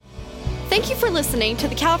Thank you for listening to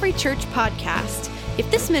the Calvary Church podcast. If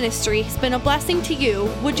this ministry has been a blessing to you,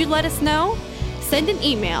 would you let us know? Send an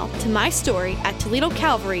email to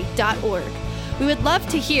mystory@toledocalvary.org. We would love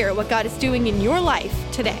to hear what God is doing in your life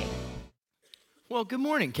today. Well, good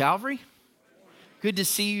morning, Calvary. Good to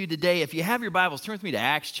see you today. If you have your Bibles, turn with me to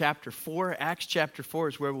Acts chapter 4. Acts chapter 4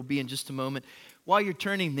 is where we'll be in just a moment. While you're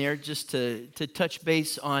turning there, just to touch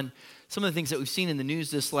base on some of the things that we've seen in the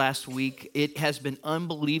news this last week, it has been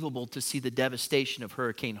unbelievable to see the devastation of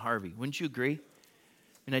Hurricane Harvey. Wouldn't you agree?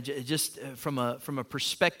 And just from a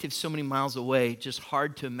perspective so many miles away, just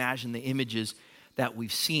hard to imagine the images that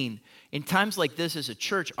we've seen. In times like this, as a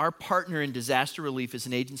church, our partner in disaster relief is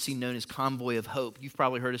an agency known as Convoy of Hope. You've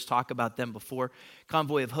probably heard us talk about them before.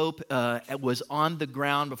 Convoy of Hope was on the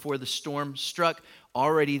ground before the storm struck,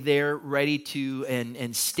 already there, ready to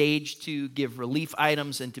and staged to give relief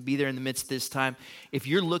items and to be there in the midst of this time. If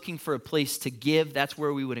you're looking for a place to give, that's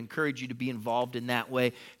where we would encourage you to be involved in that way.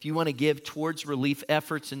 If you want to give towards relief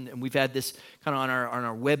efforts, and we've had this kind of on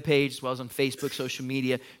our webpage as well as on Facebook, social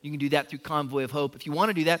media, you can do that through Convoy of Hope. If you want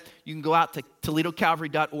to do that, you can go out to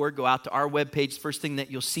ToledoCalvary.org, go out to our webpage. The first thing that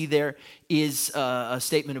you'll see there is a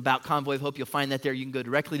statement about Convoy of Hope. You'll find that there. You can go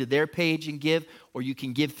directly to their page and give, or you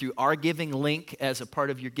can give through our giving link as a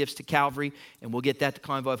part of your gifts to Calvary, and we'll get that to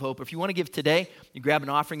Convoy of Hope. Or if you want to give today, you grab an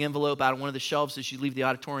offering envelope out of one of the shelves as you leave the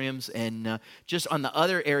auditoriums, and just on the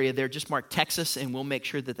other area there, just mark Texas, and we'll make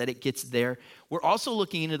sure that it gets there. We're also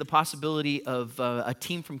looking into the possibility of a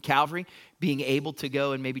team from Calvary being able to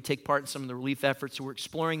go and maybe take part in some of the relief efforts. So we're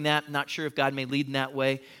exploring that. Not sure if God may lead in that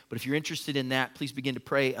way, but if you're interested in that, please begin to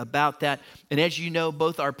pray about that. And as you know,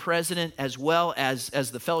 both our president as well as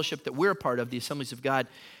the fellowship that we're a part of, the Assemblies of God,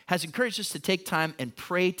 has encouraged us to take time and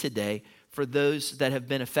pray today for those that have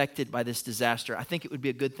been affected by this disaster. I think it would be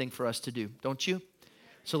a good thing for us to do, don't you?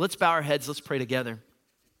 So let's bow our heads. Let's pray together.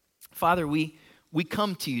 Father, we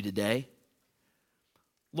come to you today,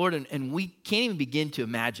 Lord, and we can't even begin to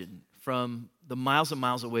imagine from the miles and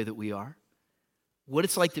miles away that we are, what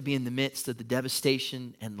it's like to be in the midst of the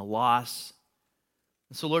devastation and the loss.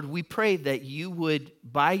 And so, Lord, we pray that you would,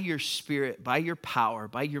 by your Spirit, by your power,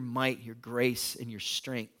 by your might, your grace, and your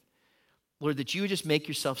strength, Lord, that you would just make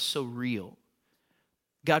yourself so real.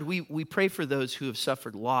 God, we pray for those who have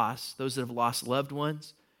suffered loss, those that have lost loved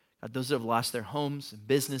ones, God, those that have lost their homes and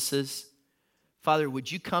businesses. Father,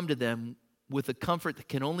 would you come to them with a comfort that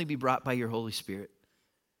can only be brought by your Holy Spirit?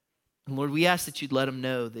 And Lord, we ask that you'd let them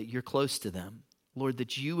know that you're close to them. Lord,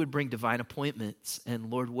 that you would bring divine appointments and,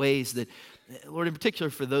 Lord, ways that, Lord, in particular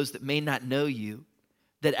for those that may not know you,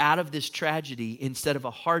 that out of this tragedy, instead of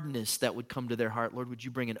a hardness that would come to their heart, Lord, would you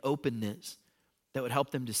bring an openness that would help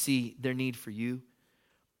them to see their need for you?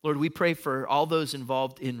 Lord, we pray for all those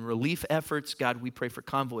involved in relief efforts. God, we pray for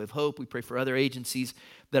Convoy of Hope. We pray for other agencies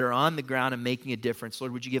that are on the ground and making a difference.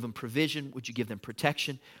 Lord, would you give them provision? Would you give them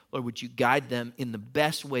protection? Lord, would you guide them in the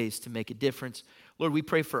best ways to make a difference? Lord, we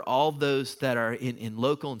pray for all those that are in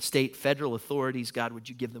local and state, federal authorities. God, would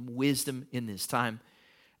you give them wisdom in this time?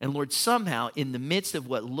 And Lord, somehow, in the midst of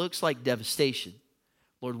what looks like devastation,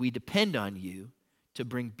 Lord, we depend on you to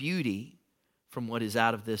bring beauty from what is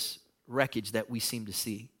out of this wreckage that we seem to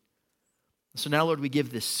see. So now, Lord, we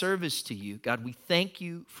give this service to you. God, we thank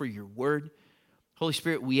you for your word. Holy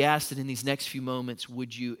Spirit, we ask that in these next few moments,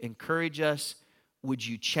 would you encourage us? Would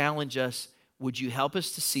you challenge us? Would you help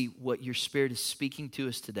us to see what your Spirit is speaking to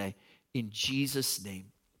us today? In Jesus'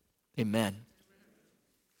 name, amen.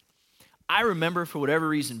 I remember, for whatever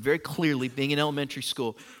reason, very clearly being in elementary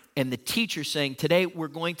school and the teacher saying, today we're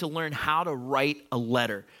going to learn how to write a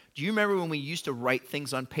letter. Do you remember when we used to write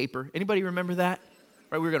things on paper? Anybody remember that?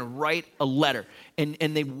 Right, we were going to write a letter, and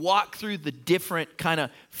they walk through the different kind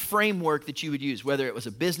of framework that you would use, whether it was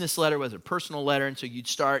a business letter, whether a personal letter, and so you'd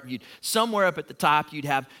start, somewhere up at the top, you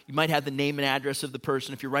might have the name and address of the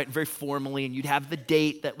person if you're writing very formally, and you'd have the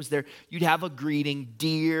date that was there. You'd have a greeting,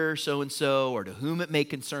 dear so-and-so, or to whom it may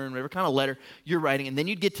concern, whatever kind of letter you're writing, and then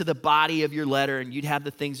you'd get to the body of your letter, and you'd have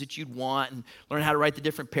the things that you'd want, and learn how to write the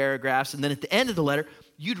different paragraphs, and then at the end of the letter,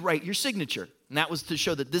 you'd write your signature. And that was to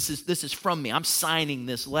show that this is from me. I'm signing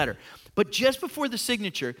this letter. But just before the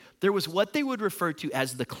signature, there was what they would refer to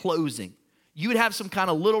as the closing. You would have some kind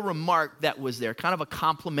of little remark that was there, kind of a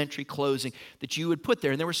complimentary closing that you would put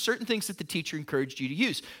there. And there were certain things that the teacher encouraged you to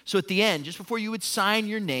use. So at the end, just before you would sign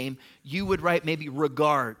your name, you would write maybe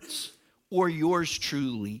regards, or yours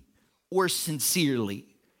truly, or sincerely.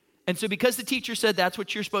 And so because the teacher said that's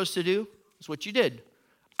what you're supposed to do, that's what you did.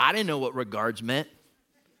 I didn't know what regards meant.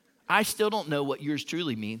 I still don't know what yours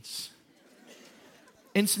truly means.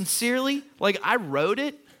 And sincerely, I wrote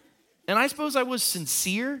it, and I suppose I was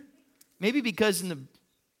sincere, maybe because in the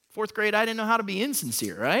Fourth grade, I didn't know how to be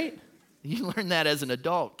insincere, right? You learn that as an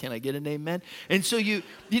adult. Can I get an amen? And so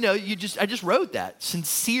I just wrote that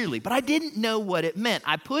sincerely, but I didn't know what it meant.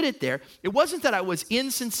 I put it there. It wasn't that I was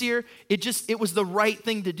insincere. It was the right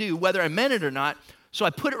thing to do, whether I meant it or not. So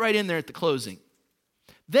I put it right in there at the closing.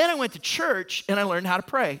 Then I went to church and I learned how to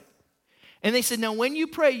pray. And they said, now when you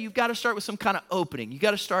pray, you've got to start with some kind of opening. You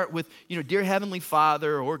got to start with, dear Heavenly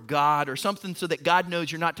Father or God or something so that God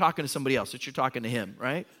knows you're not talking to somebody else, that you're talking to him,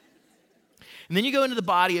 right? And then you go into the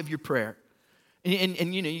body of your prayer.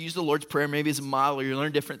 And you use the Lord's Prayer maybe as a model, or you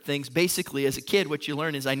learn different things. Basically, as a kid, what you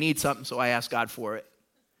learn is I need something, so I ask God for it.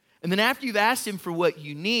 And then after you've asked him for what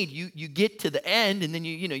you need, you get to the end, and then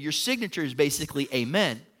your signature is basically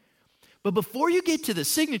amen. But before you get to the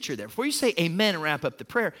signature there, before you say amen and wrap up the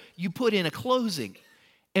prayer, you put in a closing.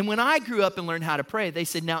 And when I grew up and learned how to pray, they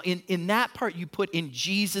said, now in that part, you put in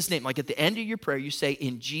Jesus' name. Like at the end of your prayer, you say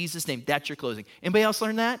in Jesus' name. That's your closing. Anybody else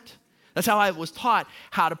learn that? That's how I was taught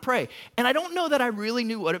how to pray. And I don't know that I really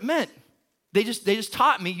knew what it meant. They just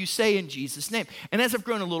taught me, you say in Jesus' name. And as I've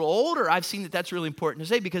grown a little older, I've seen that that's really important to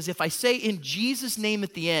say, because if I say in Jesus' name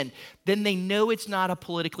at the end, then they know it's not a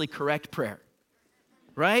politically correct prayer,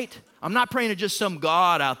 right? I'm not praying to just some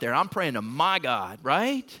God out there. I'm praying to my God,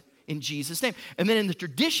 right? In Jesus' name. And then in the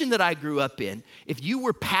tradition that I grew up in, if you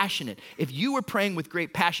were passionate, if you were praying with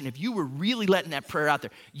great passion, if you were really letting that prayer out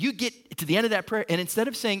there, you get to the end of that prayer, and instead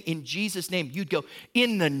of saying in Jesus' name, you'd go,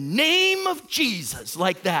 in the name of Jesus,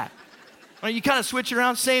 like that. Right? You kind of switch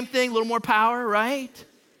around, same thing, a little more power, right?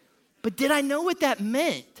 But did I know what that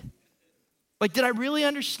meant? Like, did I really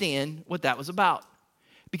understand what that was about?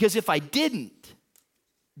 Because if I didn't,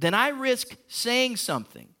 then I risk saying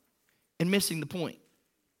something and missing the point.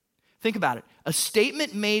 Think about it. A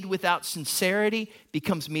statement made without sincerity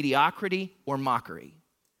becomes mediocrity or mockery.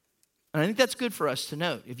 And I think that's good for us to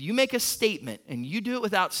know. If you make a statement and you do it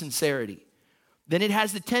without sincerity, then it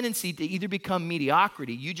has the tendency to either become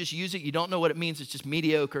mediocrity. You just use it, you don't know what it means, it's just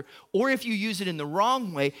mediocre. Or if you use it in the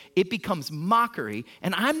wrong way, it becomes mockery.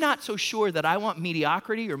 And I'm not so sure that I want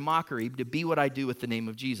mediocrity or mockery to be what I do with the name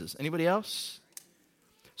of Jesus. Anybody else?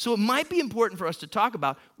 So it might be important for us to talk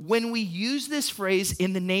about, when we use this phrase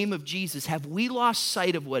in the name of Jesus, have we lost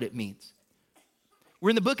sight of what it means? We're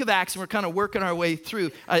in the book of Acts, and we're kind of working our way through.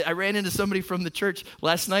 I ran into somebody from the church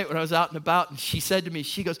last night when I was out and about, and she said to me,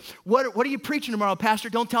 she goes, what are you preaching tomorrow, Pastor?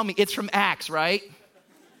 Don't tell me. It's from Acts, right?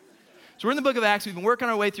 So we're in the book of Acts. We've been working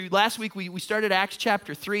our way through. Last week, we started Acts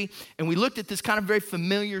chapter 3, and we looked at this kind of very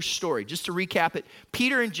familiar story. Just to recap it,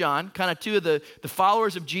 Peter and John, kind of two of the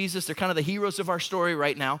followers of Jesus, they're kind of the heroes of our story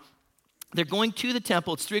right now. They're going to the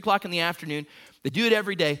temple. It's 3 o'clock in the afternoon. They do it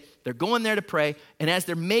every day. They're going there to pray. And as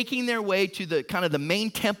they're making their way to the kind of the main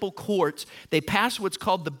temple courts, they pass what's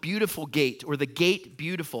called the Beautiful Gate, or the Gate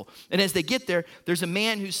Beautiful. And as they get there, there's a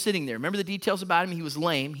man who's sitting there. Remember the details about him? He was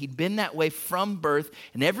lame. He'd been that way from birth.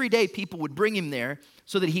 And every day people would bring him there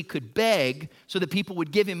so that he could beg, so that people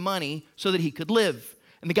would give him money so that he could live.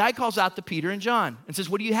 And the guy calls out to Peter and John and says,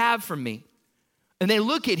 what do you have from me? And they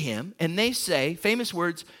look at him and they say, famous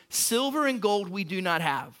words, silver and gold we do not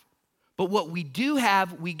have. But what we do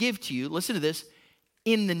have, we give to you. Listen to this.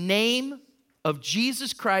 In the name of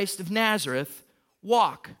Jesus Christ of Nazareth,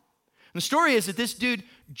 walk. And the story is that this dude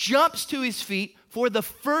jumps to his feet for the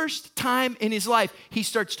first time in his life. He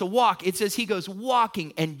starts to walk. It says he goes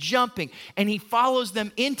walking and jumping, and he follows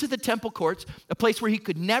them into the temple courts, a place where he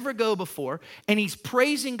could never go before, and he's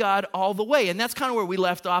praising God all the way. And that's kind of where we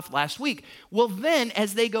left off last week. Well, then,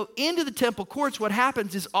 as they go into the temple courts, what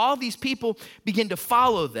happens is all these people begin to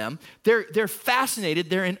follow them. They're fascinated.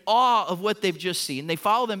 They're in awe of what they've just seen. They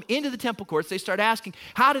follow them into the temple courts. They start asking,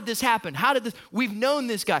 how did this happen? We've known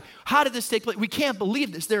this guy. How did this take place? We can't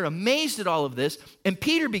believe this. They're amazed at all of this. And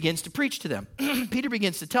Peter begins to preach to them. Peter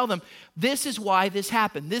begins to tell them, this is why this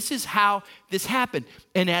happened. This is how this happened.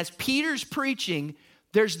 And as Peter's preaching,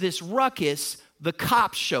 there's this ruckus. The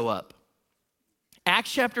cops show up.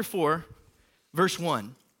 Acts chapter 4, verse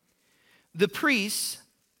 1. The priests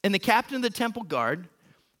and the captain of the temple guard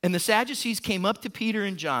and the Sadducees came up to Peter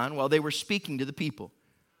and John while they were speaking to the people.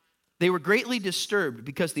 They were greatly disturbed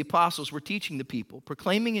because the apostles were teaching the people,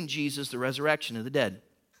 proclaiming in Jesus the resurrection of the dead.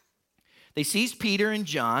 They seized Peter and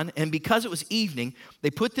John, and because it was evening, they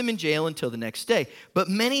put them in jail until the next day. But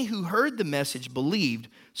many who heard the message believed,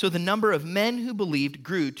 so the number of men who believed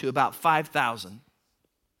grew to about 5,000.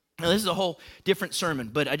 Now, this is a whole different sermon,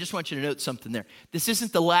 but I just want you to note something there. This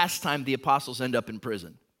isn't the last time the apostles end up in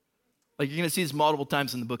prison. Like, you're going to see this multiple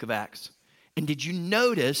times in the book of Acts. And did you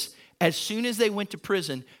notice, as soon as they went to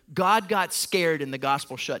prison, God got scared and the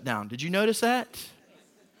gospel shut down? Did you notice that?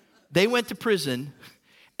 They went to prison,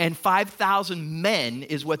 and 5,000 men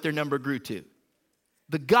is what their number grew to.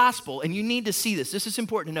 The gospel, and you need to see this is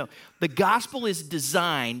important to know, the gospel is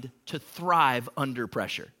designed to thrive under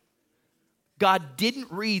pressure. God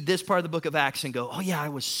didn't read this part of the book of Acts and go, oh yeah, I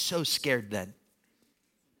was so scared then.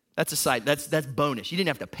 That's a side, that's bonus. You didn't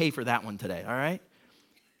have to pay for that one today, all right?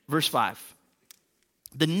 Verse 5.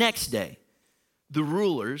 The next day, the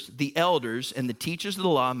rulers, the elders, and the teachers of the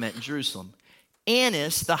law met in Jerusalem.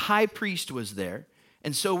 Annas, the high priest, was there,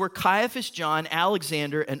 and so were Caiaphas, John,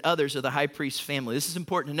 Alexander, and others of the high priest's family. This is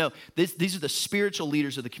important to know. These are the spiritual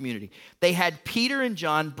leaders of the community. They had Peter and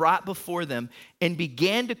John brought before them and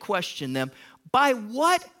began to question them, by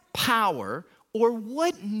what power or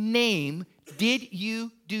what name did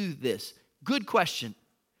you do this? Good question.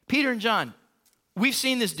 Peter and John, we've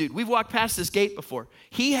seen this dude. We've walked past this gate before.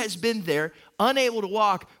 He has been there, unable to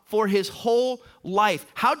walk for his whole life.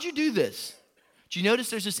 How'd you do this? Do you notice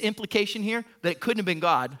there's this implication here that it couldn't have been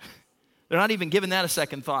God? They're not even giving that a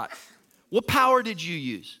second thought. What power did you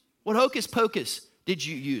use? What hocus pocus did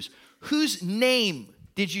you use? Whose name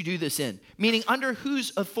did you do this in? Meaning, under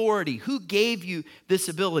whose authority? Who gave you this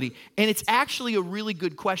ability? And it's actually a really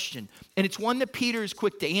good question. And it's one that Peter is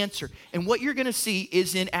quick to answer. And what you're going to see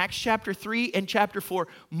is in Acts chapter 3 and chapter 4,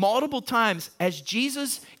 multiple times as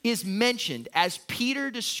Jesus is mentioned, as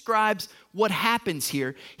Peter describes what happens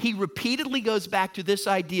here, he repeatedly goes back to this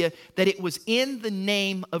idea that it was in the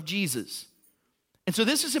name of Jesus. And so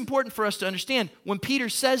this is important for us to understand. When Peter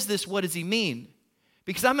says this, what does he mean?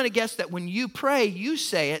 Because I'm going to guess that when you pray, you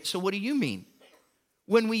say it. So what do you mean?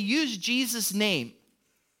 When we use Jesus' name,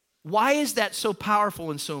 why is that so powerful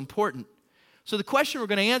and so important? So the question we're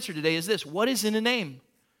going to answer today is this: what is in a name?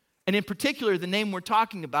 And in particular, the name we're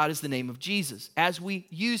talking about is the name of Jesus. As we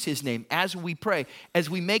use his name, as we pray, as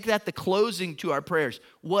we make that the closing to our prayers,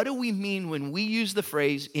 what do we mean when we use the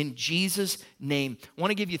phrase in Jesus' name? I want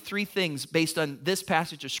to give you three things based on this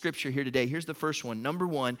passage of scripture here today. Here's the first one. Number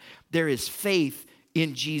one, there is faith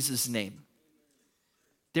in Jesus' name.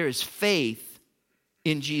 There is faith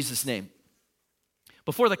in Jesus' name.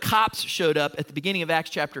 Before the cops showed up at the beginning of Acts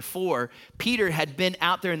chapter 4, Peter had been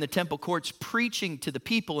out there in the temple courts preaching to the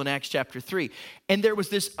people in Acts chapter 3. And there was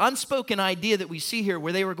this unspoken idea that we see here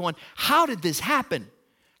where they were going, how did this happen?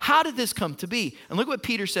 How did this come to be? And look what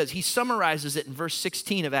Peter says. He summarizes it in verse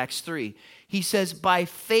 16 of Acts 3. He says, by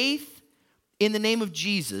faith in the name of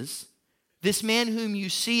Jesus, this man whom you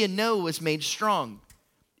see and know was made strong.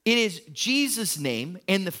 It is Jesus' name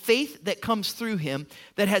and the faith that comes through him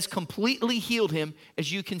that has completely healed him,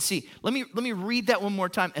 as you can see. Let me read that one more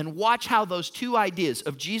time and watch how those two ideas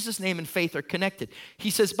of Jesus' name and faith are connected. He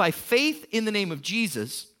says, by faith in the name of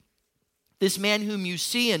Jesus, this man whom you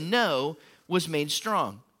see and know was made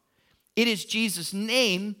strong. It is Jesus'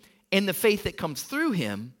 name and the faith that comes through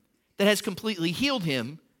him that has completely healed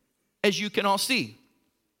him, as you can all see.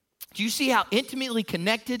 Do you see how intimately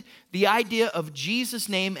connected the idea of Jesus'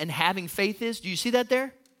 name and having faith is? Do you see that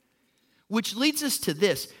there? Which leads us to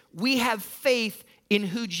this. We have faith in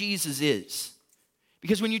who Jesus is.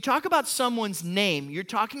 Because when you talk about someone's name, you're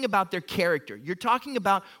talking about their character. You're talking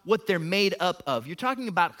about what they're made up of. You're talking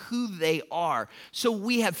about who they are. So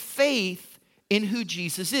we have faith in who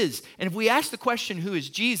Jesus is. And if we ask the question, who is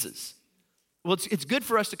Jesus? Well, it's good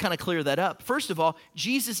for us to kind of clear that up. First of all,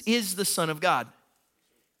 Jesus is the Son of God.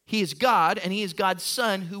 He is God, and he is God's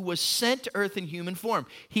son who was sent to earth in human form.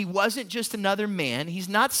 He wasn't just another man. He's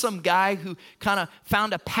not some guy who kind of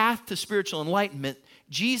found a path to spiritual enlightenment.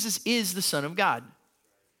 Jesus is the Son of God,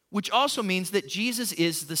 which also means that Jesus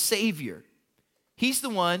is the Savior. He's the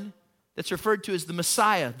one that's referred to as the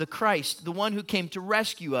Messiah, the Christ, the one who came to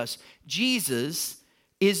rescue us. Jesus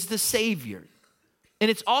is the Savior.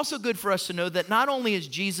 And it's also good for us to know that not only is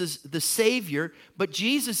Jesus the Savior, but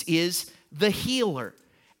Jesus is the healer.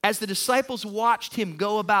 As the disciples watched him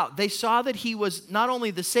go about, they saw that he was not only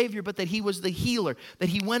the Savior, but that he was the healer, that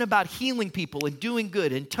he went about healing people and doing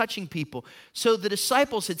good and touching people. So the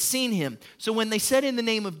disciples had seen him. So when they said in the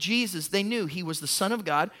name of Jesus, they knew he was the Son of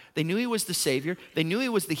God. They knew he was the Savior. They knew he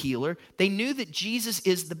was the healer. They knew that Jesus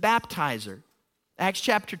is the baptizer. Acts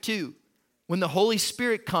chapter 2. When the Holy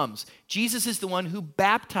Spirit comes, Jesus is the one who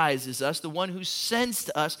baptizes us, the one who sends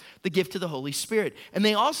to us the gift of the Holy Spirit. And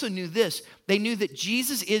they also knew this. They knew that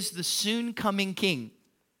Jesus is the soon coming King.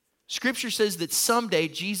 Scripture says that someday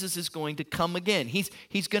Jesus is going to come again.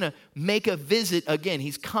 He's going to make a visit again.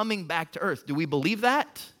 He's coming back to earth. Do we believe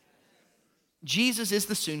that? Jesus is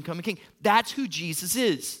the soon coming King. That's who Jesus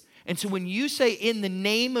is. And so when you say in the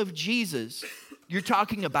name of Jesus, you're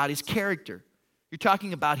talking about his character. You're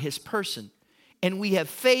talking about his person. And we have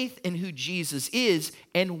faith in who Jesus is.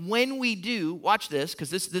 And when we do, watch this, because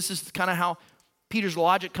this is kind of how Peter's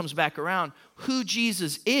logic comes back around. Who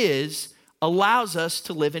Jesus is allows us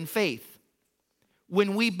to live in faith.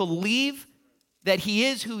 When we believe that he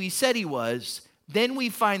is who he said he was, then we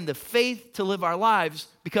find the faith to live our lives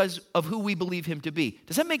because of who we believe him to be.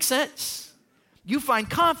 Does that make sense? You find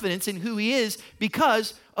confidence in who he is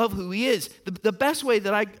because of who he is. The best way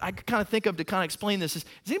that I kind of think of to kind of explain this is,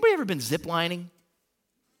 has anybody ever been ziplining?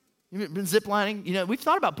 You ever been ziplining? You know, we've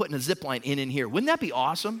thought about putting a zip line in here. Wouldn't that be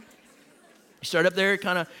awesome? You start up there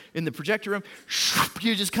kind of in the projector room,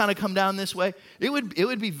 you just kind of come down this way. It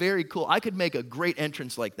would be very cool. I could make a great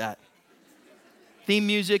entrance like that. Theme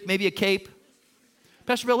music, maybe a cape.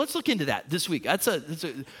 Pastor Bill, let's look into that this week. If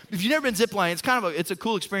you've never been ziplining, it's a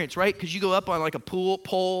cool experience, right? Because you go up on like a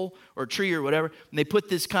pole or a tree or whatever, and they put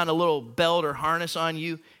this kind of little belt or harness on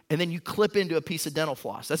you, and then you clip into a piece of dental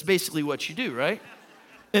floss. That's basically what you do, right?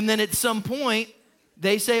 And then at some point,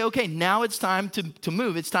 they say, okay, now it's time to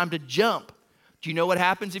move. It's time to jump. Do you know what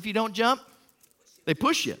happens if you don't jump? They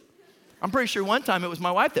push you. I'm pretty sure one time it was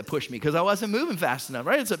my wife that pushed me because I wasn't moving fast enough,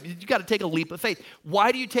 right? You got to take a leap of faith.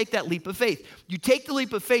 Why do you take that leap of faith? You take the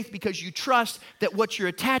leap of faith because you trust that what you're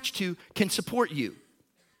attached to can support you.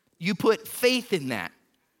 You put faith in that.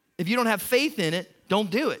 If you don't have faith in it,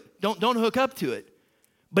 don't do it. Don't hook up to it.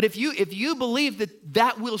 But if you believe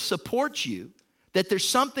that will support you, that there's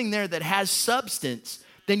something there that has substance,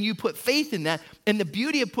 then you put faith in that. And the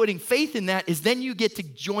beauty of putting faith in that is then you get to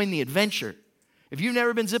join the adventure. If you've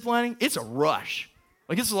never been ziplining, it's a rush.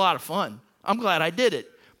 Like, it's a lot of fun. I'm glad I did it.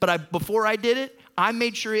 But before I did it, I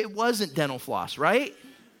made sure it wasn't dental floss, right?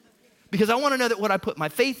 Because I want to know that what I put my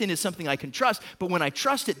faith in is something I can trust. But when I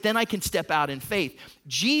trust it, then I can step out in faith.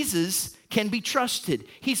 Jesus can be trusted.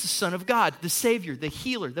 He's the Son of God, the Savior, the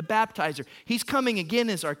healer, the baptizer. He's coming again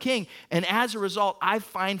as our King. And as a result, I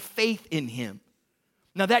find faith in him.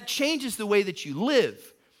 Now, that changes the way that you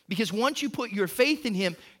live. Because once you put your faith in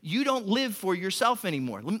him, you don't live for yourself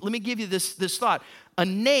anymore. Let me give you this thought. A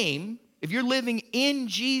name, if you're living in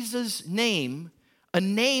Jesus' name, a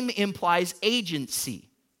name implies agency.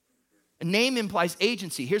 A name implies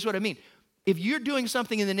agency. Here's what I mean. If you're doing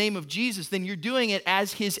something in the name of Jesus, then you're doing it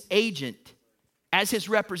as his agent, as his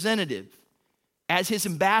representative, as his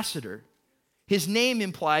ambassador. His name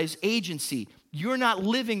implies agency. You're not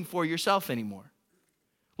living for yourself anymore.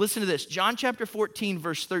 Listen to this. John chapter 14,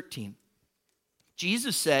 verse 13.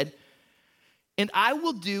 Jesus said, "And I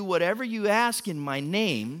will do whatever you ask in my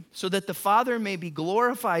name, so that the Father may be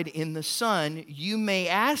glorified in the Son. You may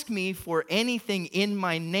ask me for anything in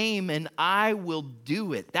my name, and I will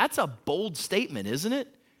do it." That's a bold statement, isn't it?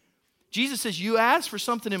 Jesus says, you ask for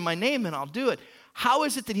something in my name, and I'll do it. How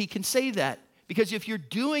is it that he can say that? Because if you're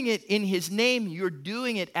doing it in his name, you're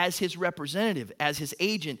doing it as his representative, as his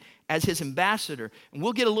agent, as his ambassador. And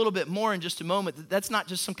we'll get a little bit more in just a moment. That's not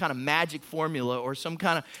just some kind of magic formula or some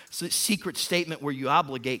kind of secret statement where you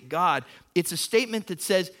obligate God. It's a statement that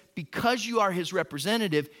says, because you are his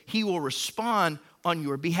representative, he will respond on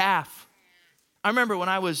your behalf. I remember when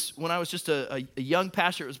I was just a young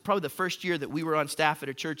pastor, it was probably the first year that we were on staff at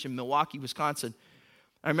a church in Milwaukee, Wisconsin.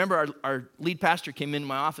 I remember our lead pastor came in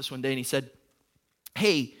my office one day and he said,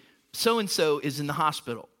 "Hey, so-and-so is in the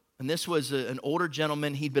hospital." And this was an older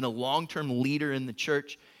gentleman. He'd been a long-term leader in the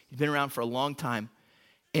church. He'd been around for a long time.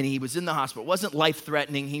 And he was in the hospital. It wasn't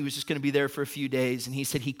life-threatening. He was just going to be there for a few days. And he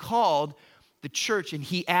said he called the church and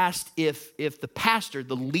he asked if the pastor,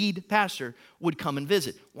 the lead pastor, would come and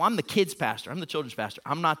visit. Well, I'm the kids pastor. I'm the children's pastor.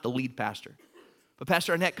 I'm not the lead pastor. But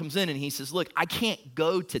Pastor Arnett comes in and he says, "Look, I can't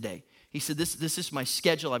go today." He said, this is my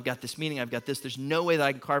schedule. I've got this meeting. I've got this. There's no way that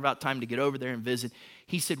I can carve out time to get over there and visit.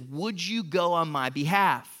 He said, "Would you go on my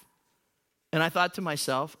behalf?" And I thought to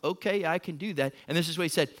myself, okay, I can do that. And this is what he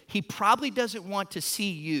said. He probably doesn't want to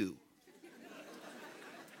see you.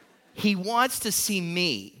 He wants to see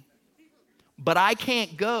me. But I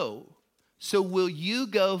can't go. So will you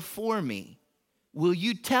go for me? Will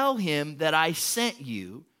you tell him that I sent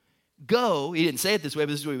you? Go. He didn't say it this way,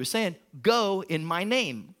 but this is what he was saying. Go in my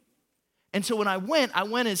name. And so when I went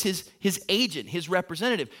as his agent, his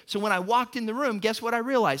representative. So when I walked in the room, guess what I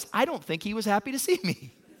realized? I don't think he was happy to see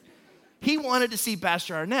me. He wanted to see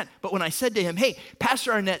Pastor Arnett. But when I said to him, "Hey,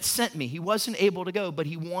 Pastor Arnett sent me," he wasn't able to go, but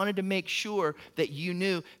he wanted to make sure that you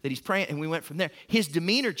knew that he's praying. And we went from there. His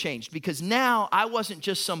demeanor changed because now I wasn't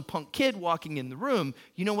just some punk kid walking in the room.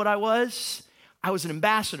 You know what I was? I was an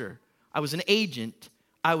ambassador. I was an agent.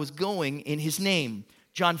 I was going in his name.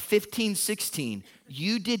 John 15:16,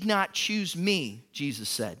 "You did not choose me," Jesus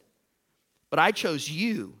said, "but I chose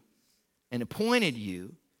you and appointed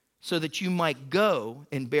you so that you might go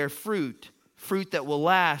and bear fruit that will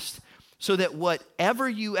last, so that whatever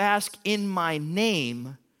you ask in my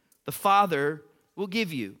name, the Father will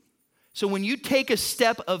give you. So when you take a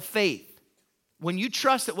step of faith, when you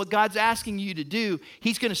trust that what God's asking you to do,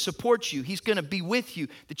 he's going to support you. He's going to be with you,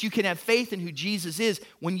 that you can have faith in who Jesus is.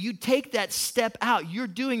 When you take that step out, you're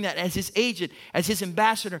doing that as his agent, as his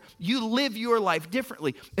ambassador. You live your life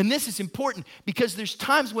differently. And this is important because there's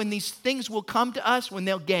times when these things will come to us, when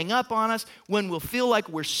they'll gang up on us, when we'll feel like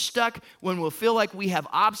we're stuck, when we'll feel like we have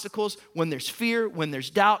obstacles, when there's fear, when there's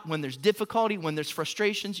doubt, when there's difficulty, when there's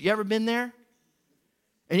frustrations. You ever been there?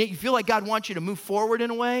 And yet you feel like God wants you to move forward in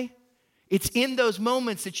a way. It's in those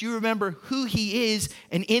moments that you remember who he is,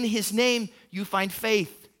 and in his name, you find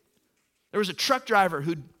faith. There was a truck driver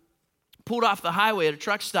who pulled off the highway at a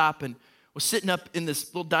truck stop and was sitting up in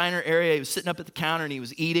this little diner area. He was sitting up at the counter and he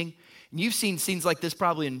was eating. And you've seen scenes like this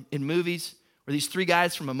probably in movies where these three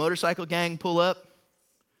guys from a motorcycle gang pull up.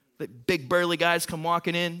 The big burly guys come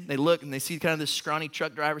walking in. They look and they see kind of this scrawny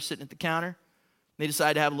truck driver sitting at the counter. They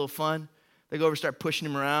decide to have a little fun. They go over and start pushing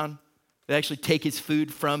him around. They actually take his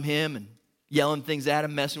food from him and yelling things at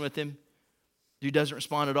him, messing with him. Dude doesn't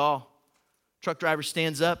respond at all. Truck driver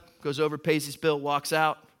stands up, goes over, pays his bill, walks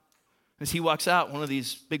out. As he walks out, one of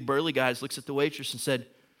these big burly guys looks at the waitress and said,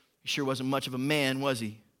 "He sure wasn't much of a man, was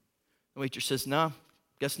he?" The waitress says, "No,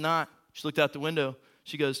 guess not." She looked out the window.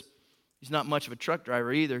 She goes, "He's not much of a truck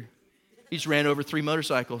driver either. He just ran over 3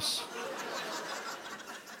 motorcycles."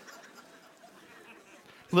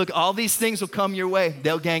 Look, all these things will come your way.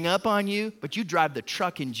 They'll gang up on you, but you drive the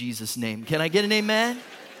truck in Jesus' name. Can I get an amen?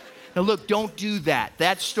 Now look, don't do that.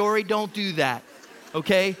 That story, don't do that.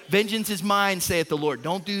 Okay? Vengeance is mine, saith the Lord.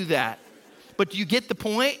 Don't do that. But do you get the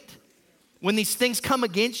point? When these things come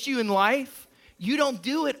against you in life, you don't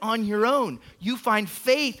do it on your own. You find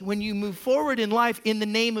faith when you move forward in life in the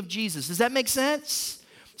name of Jesus. Does that make sense?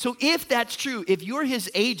 So if that's true, if you're his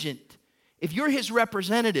agent, if you're his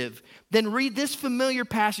representative, then read this familiar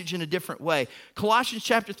passage in a different way. Colossians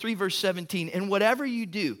chapter 3, verse 17, "And whatever you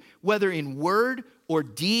do, whether in word or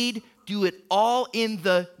deed, do it all in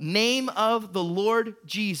the name of the Lord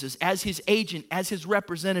Jesus," as his agent, as his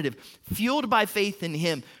representative, fueled by faith in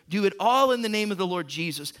him. Do it all in the name of the Lord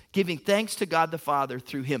Jesus, giving thanks to God the Father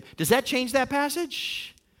through him. Does that change that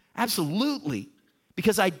passage? Absolutely.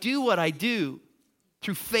 Because I do what I do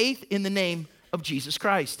through faith in the name of Jesus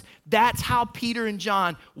Christ. That's how Peter and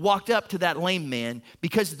John walked up to that lame man,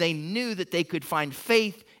 because they knew that they could find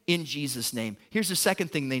faith in Jesus' name. Here's the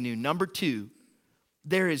second thing they knew. Number 2,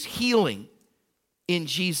 there is healing in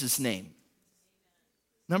Jesus' name.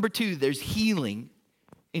 Number 2, there's healing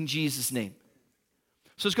in Jesus' name.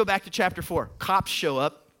 So let's go back to chapter 4. Cops show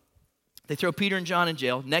up. They throw Peter and John in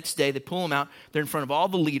jail. Next day, they pull them out. They're in front of all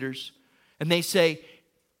the leaders. And they say,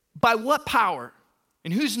 "By what power?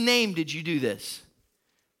 In whose name did you do this?"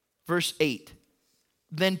 Verse 8,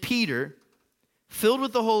 "Then Peter, filled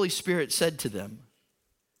with the Holy Spirit, said to them,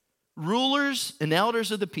 'Rulers and elders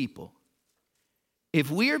of the people, if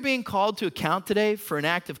we are being called to account today for an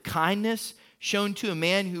act of kindness shown to a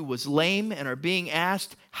man who was lame and are being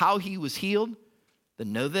asked how he was healed,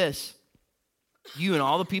 then know this, you and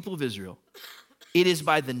all the people of Israel, it is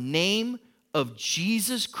by the name of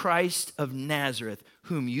Jesus Christ of Nazareth,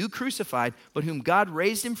 whom you crucified, but whom God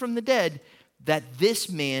raised him from the dead, that this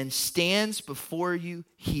man stands before you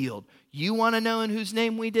healed.'" You want to know in whose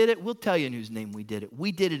name we did it? We'll tell you in whose name we did it.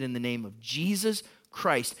 We did it in the name of Jesus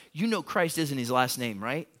Christ. You know Christ isn't his last name,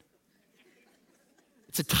 right?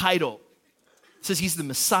 It's a title. It says he's the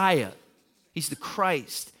Messiah. He's the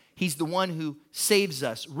Christ. He's the one who saves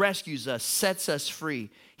us, rescues us, sets us free.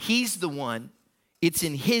 He's the one. It's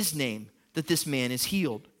in his name that this man is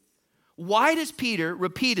healed. Why does Peter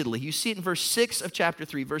repeatedly, you see it in verse 6 of chapter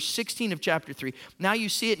 3, verse 16 of chapter 3, now you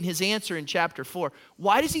see it in his answer in chapter 4,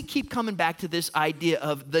 why does he keep coming back to this idea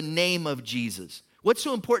of the name of Jesus? What's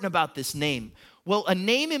so important about this name? Well, a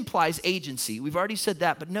name implies agency. We've already said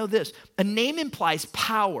that, but know this. A name implies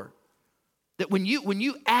power. That when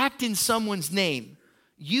you act in someone's name,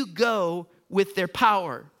 you go with their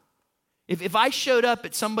power. If I showed up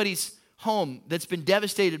at somebody's home that's been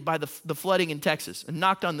devastated by the flooding in Texas and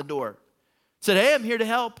knocked on the door, said, "Hey, I'm here to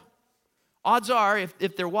help," odds are,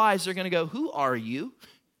 if they're wise, they're going to go, "Who are you?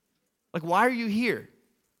 Like, why are you here?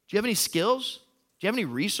 Do you have any skills? Do you have any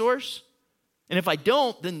resource?" And if I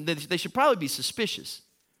don't, then they should probably be suspicious.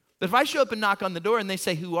 But if I show up and knock on the door and they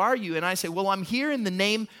say, "Who are you?" and I say, "Well, I'm here in the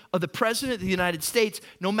name of the President of the United States,"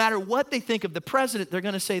 no matter what they think of the president, they're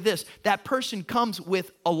going to say this: that person comes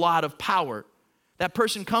with a lot of power. That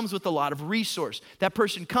person comes with a lot of resource. That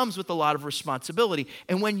person comes with a lot of responsibility.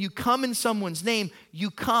 And when you come in someone's name,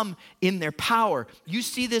 you come in their power. You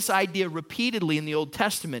see this idea repeatedly in the Old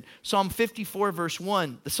Testament. Psalm 54, verse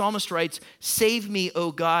 1, the psalmist writes, "Save me,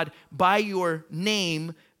 O God, by your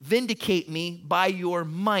name. Vindicate me by your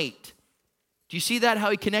might." Do you see that,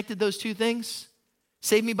 how he connected those two things?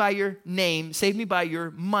 Save me by your name, save me by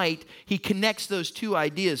your might. He connects those two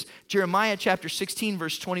ideas. Jeremiah chapter 16,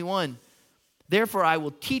 verse 21. "Therefore I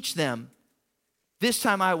will teach them. This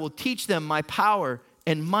time I will teach them my power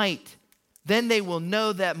and might. Then they will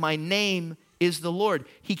know that my name is the Lord."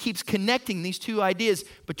 He keeps connecting these two ideas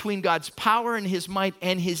between God's power and his might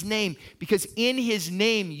and his name, because in his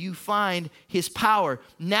name you find his power.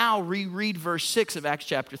 Now reread verse 6 of Acts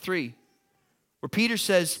chapter 3, where Peter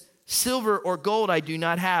says, "Silver or gold I do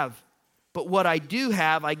not have, but what I do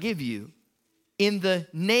have I give you. In the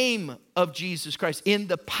name of Jesus Christ, in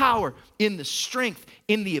the power, in the strength,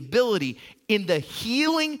 in the ability, in the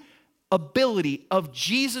healing ability of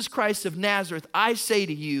Jesus Christ of Nazareth, I say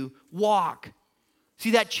to you, walk." See,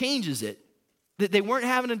 that changes it. They weren't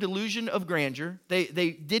having a delusion of grandeur. They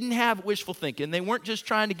didn't have wishful thinking. They weren't just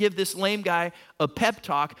trying to give this lame guy a pep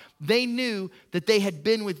talk. They knew that they had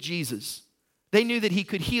been with Jesus. They knew that he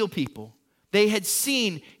could heal people. They had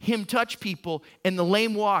seen him touch people, and the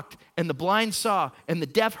lame walked, and the blind saw, and the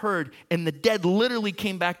deaf heard, and the dead literally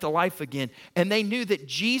came back to life again. And they knew that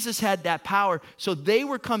Jesus had that power, so they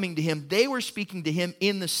were coming to him. They were speaking to him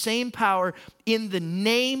in the same power, in the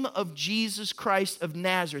name of Jesus Christ of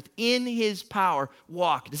Nazareth. In his power,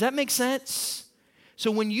 walk. Does that make sense?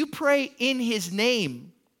 So when you pray in his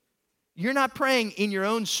name, you're not praying in your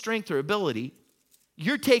own strength or ability.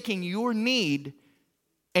 You're taking your need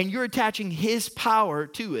and you're attaching his power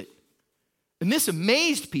to it. And this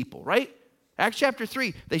amazed people, right? Acts chapter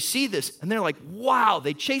 3, they see this and they're like, wow,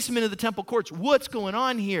 they chase him into the temple courts. What's going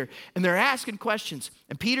on here? And they're asking questions.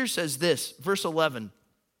 And Peter says this, verse 11.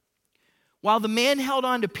 "While the man held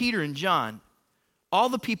on to Peter and John, all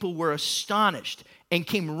the people were astonished and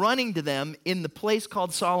came running to them in the place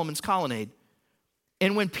called Solomon's Colonnade.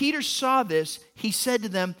 And when Peter saw this, he said to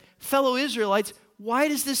them, 'Fellow Israelites, why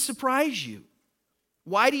does this surprise you?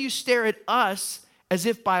 Why do you stare at us as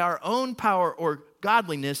if by our own power or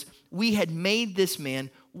godliness we had made this man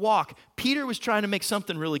walk?'" Peter was trying to make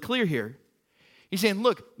something really clear here. He's saying,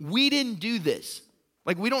 look, we didn't do this.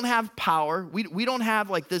 Like, we don't have power. We don't have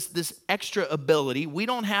like this extra ability. We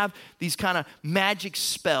don't have these kind of magic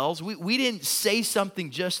spells. We didn't say something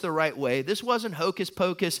just the right way. This wasn't hocus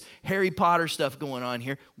pocus, Harry Potter stuff going on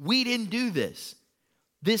here. We didn't do this.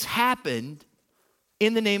 This happened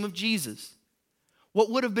in the name of Jesus. What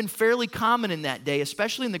would have been fairly common in that day,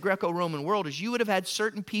 especially in the Greco-Roman world, is you would have had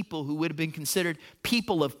certain people who would have been considered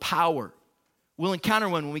people of power. We'll encounter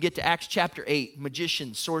one when we get to Acts chapter 8,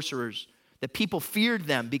 magicians, sorcerers, that people feared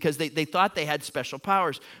them because they thought they had special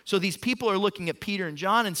powers. So these people are looking at Peter and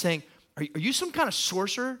John and saying, are you some kind of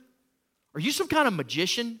sorcerer? Are you some kind of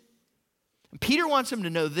magician? And Peter wants them to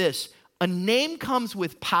know this: a name comes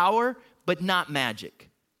with power, but not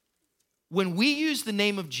magic. When we use the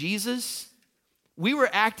name of Jesus, we were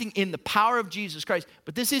acting in the power of Jesus Christ,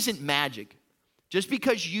 but this isn't magic. Just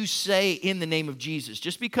because you say in the name of Jesus,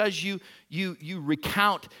 just because you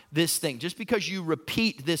recount this thing, just because you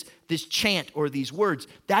repeat this chant or these words,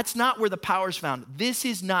 that's not where the power is found. This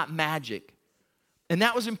is not magic. And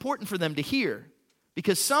that was important for them to hear,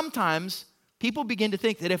 because sometimes people begin to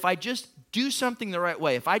think that if I just do something the right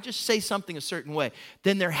way, if I just say something a certain way,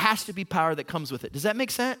 then there has to be power that comes with it. Does that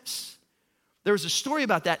make sense? There was a story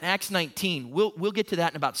about that in Acts 19. We'll get to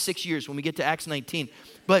that in about 6 years when we get to Acts 19.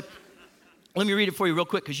 But let me read it for you real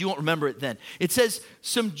quick because you won't remember it then. It says,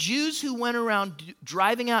 "Some Jews who went around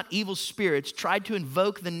driving out evil spirits tried to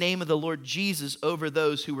invoke the name of the Lord Jesus over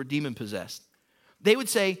those who were demon-possessed. They would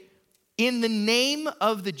say, 'In the name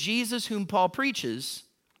of the Jesus whom Paul preaches,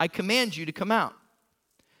 I command you to come out.'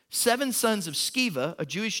 7 sons of Sceva, a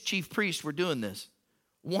Jewish chief priest, were doing this.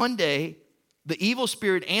 One day, the evil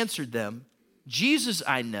spirit answered them, 'Jesus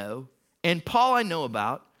I know, and Paul I know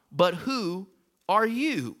about, but who are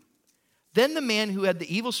you?' Then the man who had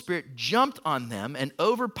the evil spirit jumped on them and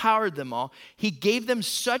overpowered them all. He gave them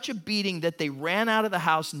such a beating that they ran out of the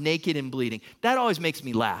house naked and bleeding." That always makes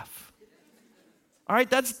me laugh. All right,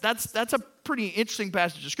 that's a pretty interesting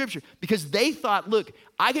passage of scripture, because they thought, look,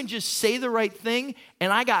 I can just say the right thing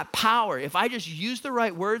and I got power. If I just use the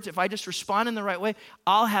right words, if I just respond in the right way,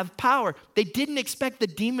 I'll have power. They didn't expect the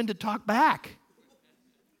demon to talk back.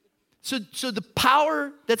 So the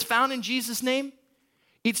power that's found in Jesus' name,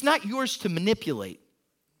 it's not yours to manipulate.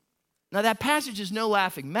 Now, that passage is no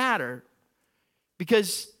laughing matter,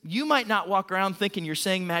 Because you might not walk around thinking you're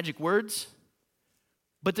saying magic words,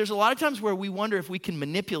 but there's a lot of times where we wonder if we can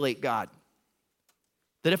manipulate God.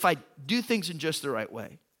 That if I do things in just the right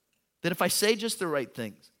way, that if I say just the right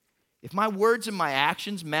things, if my words and my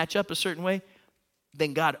actions match up a certain way,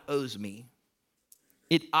 then God owes me.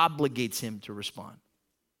 It obligates him to respond.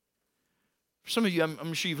 For some of you,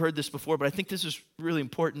 I'm sure you've heard this before, but I think this is really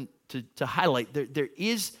important to highlight. There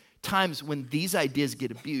is times when these ideas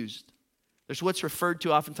get abused. There's what's referred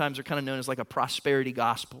to oftentimes are kind of known as like a prosperity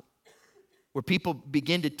gospel, where people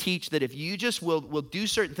begin to teach that if you just will do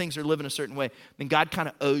certain things or live in a certain way, then God kind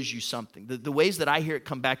of owes you something. The ways that I hear it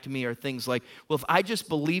come back to me are things like, well, if I just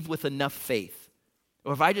believe with enough faith,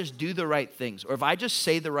 or if I just do the right things, or if I just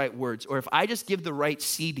say the right words, or if I just give the right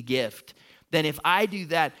seed gift, then if I do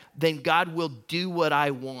that, then God will do what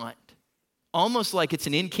I want. Almost like it's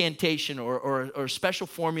an incantation or a special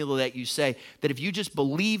formula that you say that if you just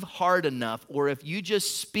believe hard enough or if you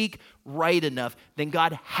just speak right enough, then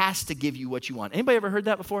God has to give you what you want. Anybody ever heard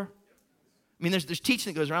that before? I mean, there's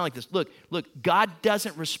teaching that goes around like this. Look, God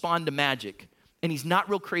doesn't respond to magic, and he's not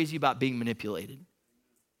real crazy about being manipulated.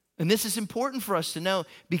 And this is important for us to know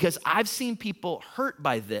because I've seen people hurt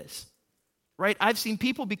by this. Right? I've seen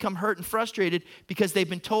people become hurt and frustrated because they've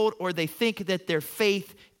been told or they think that their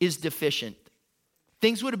faith is deficient.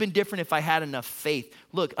 Things would have been different if I had enough faith.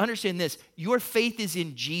 Look, understand this. Your faith is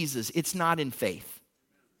in Jesus. It's not in faith.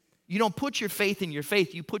 You don't put your faith in your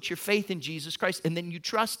faith. You put your faith in Jesus Christ, and then you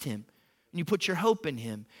trust him, and you put your hope in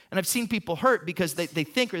him. And I've seen people hurt because they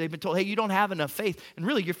think or they've been told, hey, you don't have enough faith. And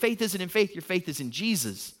really, your faith isn't in faith. Your faith is in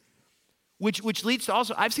Jesus. Which leads to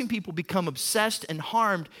also, I've seen people become obsessed and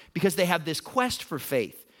harmed because they have this quest for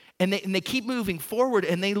faith. And they keep moving forward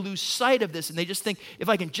and they lose sight of this. And they just think, if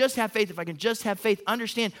I can just have faith,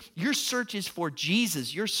 understand, your search is for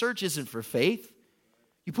Jesus. Your search isn't for faith.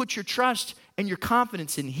 You put your trust and your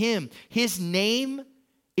confidence in him. His name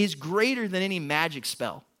is greater than any magic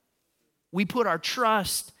spell. We put our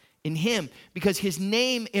trust in him because his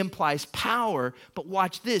name implies power. But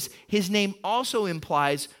watch this, his name also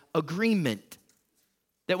implies agreement.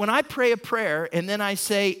 That when I pray a prayer and then I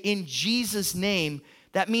say in Jesus' name,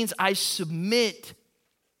 that means I submit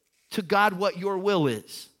to God what your will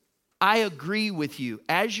is. I agree with you.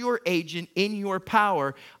 As your agent in your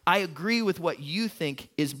power, I agree with what you think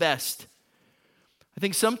is best. I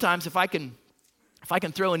think sometimes if I can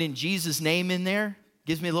throw an in Jesus' name in there,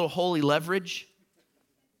 gives me a little holy leverage,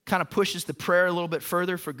 kind of pushes the prayer a little bit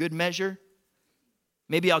further for good measure.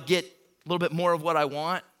 Maybe I'll get a little bit more of what I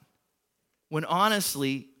want. When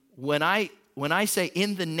honestly, when I say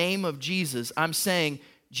in the name of Jesus, I'm saying,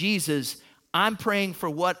 Jesus, I'm praying for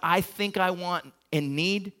what I think I want and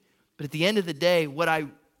need, but at the end of the day, what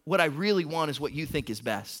I really want is what you think is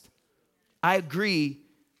best. I agree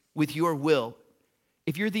with your will.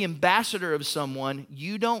 If you're the ambassador of someone,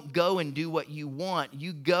 you don't go and do what you want.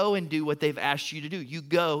 You go and do what they've asked you to do. You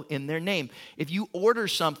go in their name. If you order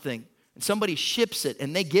something, and somebody ships it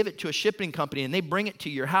and they give it to a shipping company and they bring it to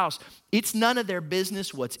your house, it's none of their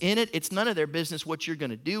business what's in it. It's none of their business what you're going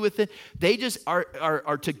to do with it. They just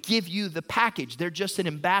are to give you the package. They're just an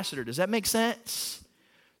ambassador. Does that make sense?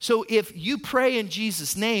 So if you pray in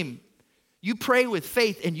Jesus' name, you pray with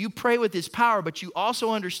faith and you pray with his power, but you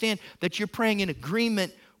also understand that you're praying in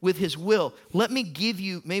agreement with his will. Let me give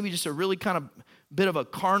you maybe just a really kind of bit of a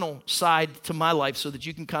carnal side to my life so that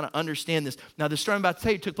you can kind of understand this. Now, the story I'm about to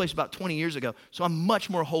tell you took place about 20 years ago, so I'm much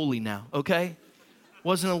more holy now, okay?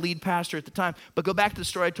 Wasn't a lead pastor at the time. But go back to the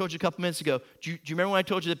story I told you a couple minutes ago. Do you remember when I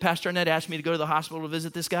told you that Pastor Arnett asked me to go to the hospital to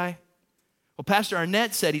visit this guy? Well, Pastor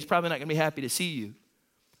Arnett said he's probably not going to be happy to see you.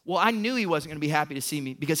 Well, I knew he wasn't going to be happy to see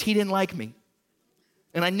me because he didn't like me.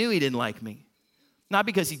 And I knew he didn't like me. Not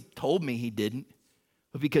because he told me he didn't,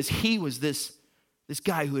 but because he was this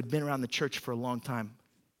guy who had been around the church for a long time.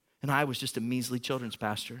 And I was just a measly children's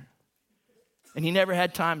pastor. And he never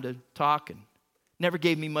had time to talk and never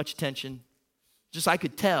gave me much attention. Just I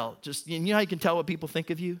could tell. Just, you know how you can tell what people think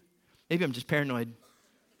of you? Maybe I'm just paranoid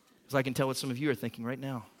because I can tell what some of you are thinking right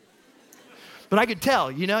now. But I could tell,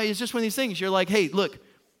 it's just one of these things. You're like, hey, look,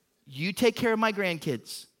 you take care of my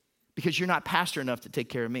grandkids because you're not pastor enough to take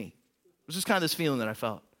care of me. It was just kind of this feeling that I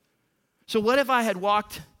felt. So what if I had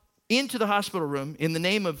walked into the hospital room in the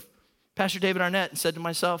name of Pastor David Arnett and said to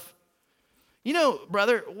myself,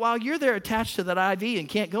 brother, while you're there attached to that IV and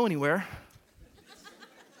can't go anywhere,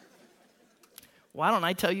 why don't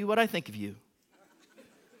I tell you what I think of you?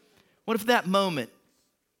 What if that moment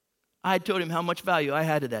I had told him how much value I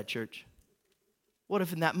had to that church? What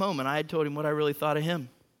if in that moment I had told him what I really thought of him?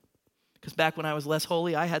 Because back when I was less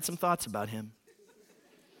holy, I had some thoughts about him.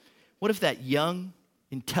 What if that young,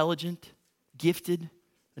 intelligent, gifted,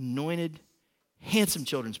 anointed, handsome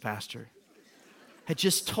children's pastor had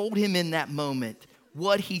just told him in that moment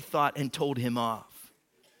what he thought and told him off,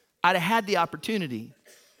 I'd have had the opportunity,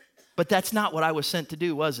 but that's not what I was sent to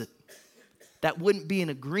do, was it? That wouldn't be in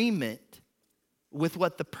agreement with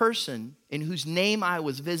what the person in whose name I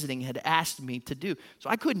was visiting had asked me to do. So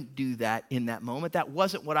I couldn't do that in that moment. That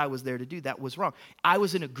wasn't what I was there to do. That was wrong. I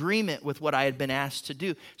was in agreement with what I had been asked to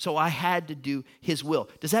do, so I had to do his will.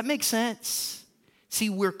 Does that make sense? See,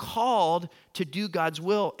 we're called to do God's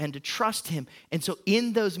will and to trust him. And so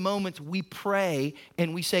in those moments, we pray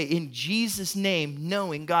and we say, in Jesus' name,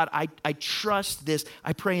 knowing, God, I trust this.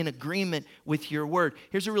 I pray in agreement with your word.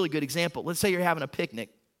 Here's a really good example. Let's say you're having a picnic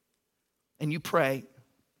and you pray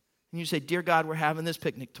and you say, dear God, we're having this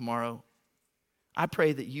picnic tomorrow. I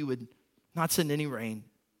pray that you would not send any rain.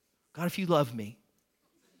 God, if you love me,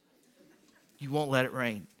 you won't let it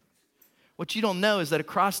rain. What you don't know is that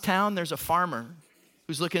across town, there's a farmer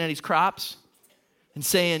who's looking at his crops and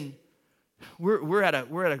saying, we're at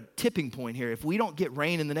a tipping point here. If we don't get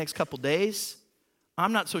rain in the next couple days,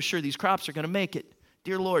 I'm not so sure these crops are going to make it.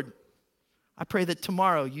 Dear Lord, I pray that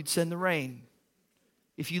tomorrow you'd send the rain.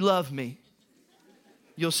 If you love me,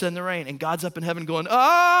 you'll send the rain. And God's up in heaven going, who do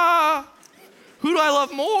I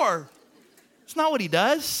love more? It's not what he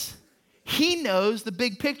does. He knows the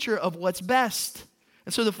big picture of what's best.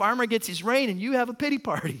 And so the farmer gets his rain and you have a pity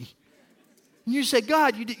party. And you say,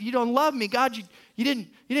 God, you don't love me. God, you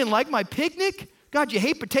didn't like my picnic? God, you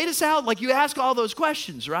hate potato salad? Like you ask all those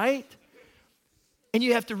questions, right? And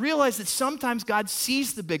you have to realize that sometimes God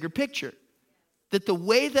sees the bigger picture. That the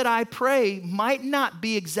way that I pray might not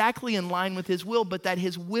be exactly in line with his will, but that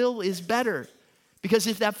his will is better. Because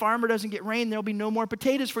if that farmer doesn't get rain, there'll be no more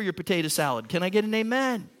potatoes for your potato salad. Can I get an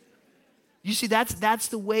amen? You see, that's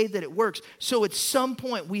the way that it works. So at some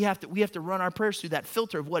point, we have to run our prayers through that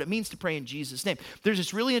filter of what it means to pray in Jesus' name. There's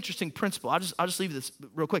this really interesting principle. I'll just leave this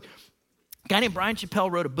real quick. A guy named Brian Chappell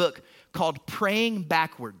wrote a book called Praying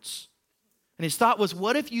Backwards. And his thought was,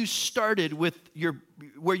 what if you started with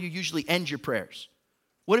where you usually end your prayers?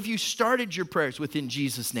 What if you started your prayers with in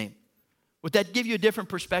Jesus' name? Would that give you a different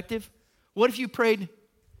perspective? What if you prayed,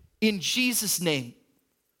 in Jesus' name,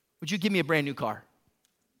 would you give me a brand new car?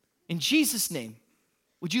 In Jesus' name,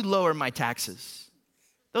 would you lower my taxes?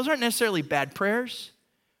 Those aren't necessarily bad prayers,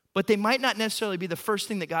 but they might not necessarily be the first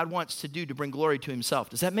thing that God wants to do to bring glory to himself.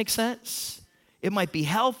 Does that make sense? It might be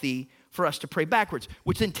healthy for us to pray backwards,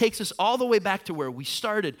 which then takes us all the way back to where we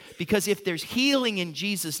started. Because if there's healing in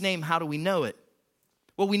Jesus' name, how do we know it?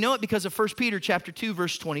 Well, we know it because of 1 Peter chapter 2,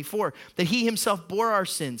 verse 24, that he himself bore our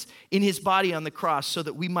sins in his body on the cross so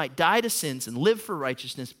that we might die to sins and live for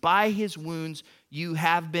righteousness. By his wounds, you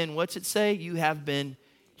have been, what's it say? You have been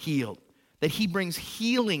healed. That he brings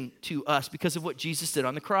healing to us because of what Jesus did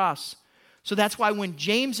on the cross. So that's why when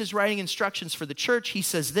James is writing instructions for the church, he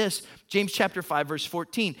says this, James chapter 5, verse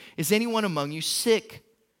 14, is anyone among you sick?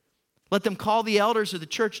 Let them call the elders of the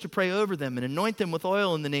church to pray over them and anoint them with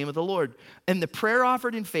oil in the name of the Lord. And the prayer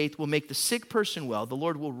offered in faith will make the sick person well. The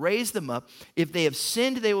Lord will raise them up. If they have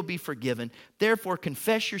sinned, they will be forgiven. Therefore,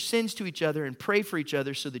 confess your sins to each other and pray for each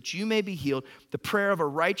other so that you may be healed. The prayer of a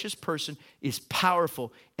righteous person is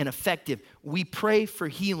powerful and effective. We pray for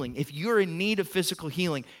healing. If you're in need of physical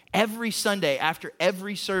healing, every Sunday after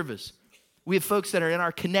every service, we have folks that are in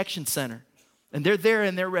our connection center, and they're there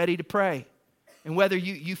and they're ready to pray. And whether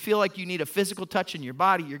you feel like you need a physical touch in your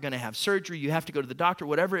body, you're going to have surgery, you have to go to the doctor,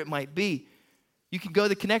 whatever it might be, you can go to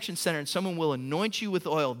the Connection Center and someone will anoint you with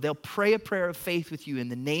oil. They'll pray a prayer of faith with you in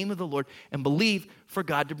the name of the Lord and believe for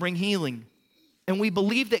God to bring healing. And we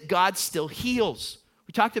believe that God still heals.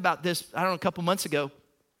 We talked about this, a couple months ago.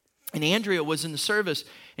 And Andrea was in the service,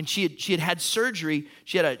 and she had surgery.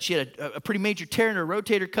 She had a pretty major tear in her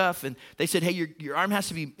rotator cuff, and they said, hey, your arm has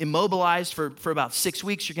to be immobilized for about 6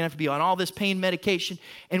 weeks. You're going to have to be on all this pain medication.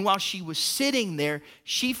 And while she was sitting there,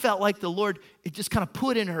 she felt like the Lord, it just kind of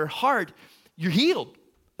put in her heart, you're healed,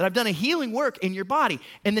 that I've done a healing work in your body.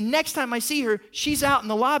 And the next time I see her, she's out in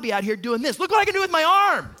the lobby out here doing this. Look what I can do with my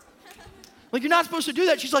arm. Like, you're not supposed to do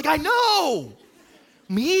that. She's like, I know.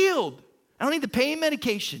 I'm healed. I don't need the pain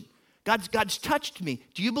medication. God's touched me.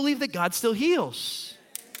 Do you believe that God still heals?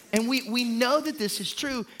 And we know that this is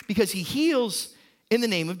true because he heals in the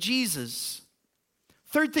name of Jesus.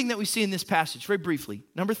 Third thing that we see in this passage, very briefly,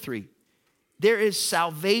 number 3, there is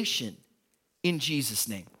salvation in Jesus'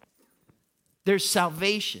 name. There's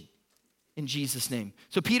salvation in Jesus' name.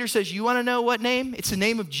 So Peter says, you want to know what name? It's the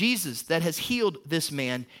name of Jesus that has healed this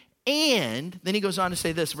man. And then he goes on to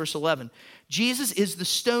say this, verse 11, Jesus is the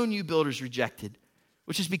stone you builders rejected,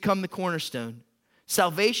 which has become the cornerstone.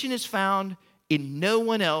 Salvation is found in no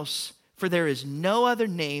one else, For there is no other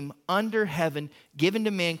name under heaven given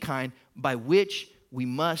to mankind by which we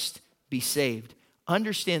must be saved.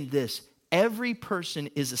 Understand this, every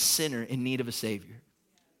person is a sinner in need of a Savior.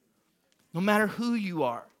 No matter who you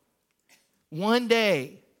are, one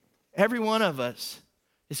day, every one of us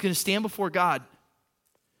is going to stand before God,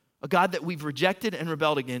 a God that we've rejected and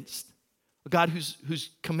rebelled against, a God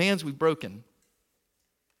whose commands we've broken.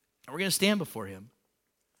 And we're going to stand before him,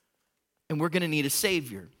 and we're going to need a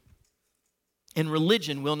Savior. And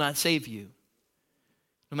religion will not save you.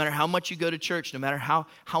 No matter how much you go to church, no matter how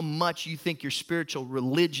much you think you're spiritual,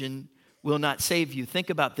 religion will not save you. Think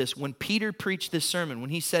about this. When Peter preached this sermon, when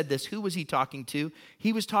he said this, who was he talking to?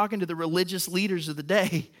 He was talking to the religious leaders of the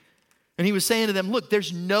day. And he was saying to them, look,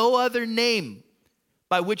 there's no other name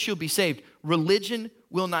by which you'll be saved. Religion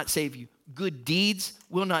will not save you. Good deeds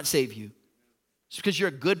will not save you. Just because you're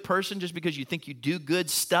a good person, just because you think you do good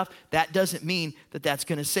stuff, that doesn't mean that that's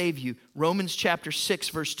going to save you. Romans chapter 6,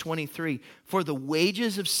 verse 23. For the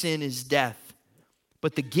wages of sin is death,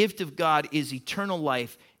 but the gift of God is eternal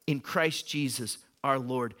life in Christ Jesus our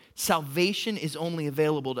Lord. Salvation is only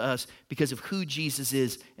available to us because of who Jesus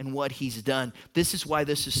is and what he's done. This is why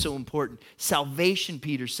this is so important. Salvation,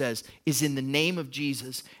 Peter says, is in the name of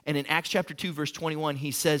Jesus. And in Acts chapter 2, verse 21,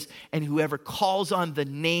 he says, and whoever calls on the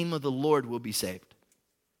name of the Lord will be saved.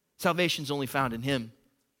 Salvation is only found in him.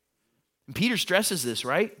 And Peter stresses this,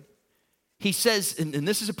 right? He says, and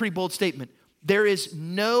this is a pretty bold statement, there is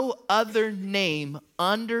no other name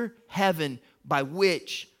under heaven by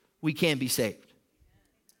which we can be saved.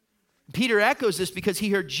 Peter echoes this because he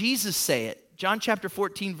heard Jesus say it. John chapter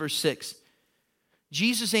 14, verse 6.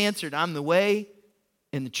 Jesus answered, I'm the way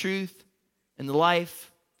and the truth and the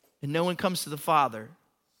life, and no one comes to the Father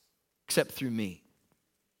except through me.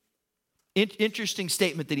 Interesting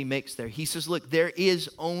statement that he makes there. He says, look, there is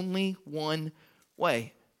only one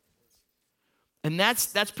way. And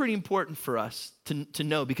that's pretty important for us to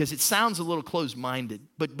know, because it sounds a little closed-minded,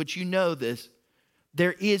 but you know this.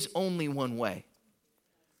 There is only one way.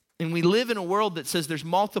 And we live in a world that says there's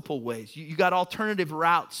multiple ways. You got alternative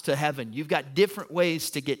routes to heaven. You've got different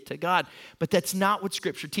ways to get to God. But that's not what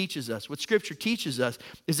Scripture teaches us. What Scripture teaches us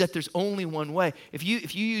is that there's only one way. If you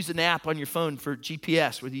use an app on your phone for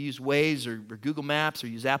GPS, whether you use Waze or Google Maps or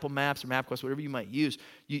use Apple Maps or MapQuest, whatever you might use,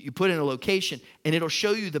 you put in a location and it'll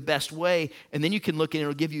show you the best way, and then you can look and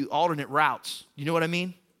it'll give you alternate routes. You know what I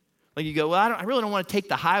mean? Like you go, well, I really don't want to take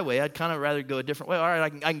the highway. I'd kind of rather go a different way. All right,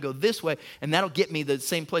 I can go this way, and that'll get me the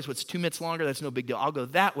same place. What's 2 minutes longer? That's no big deal. I'll go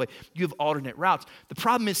that way. You have alternate routes. The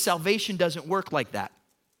problem is salvation doesn't work like that.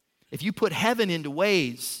 If you put heaven into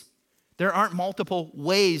ways, there aren't multiple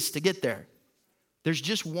ways to get there. There's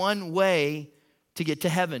just one way to get to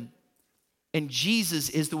heaven, and Jesus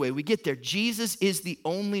is the way we get there. Jesus is the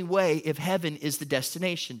only way if heaven is the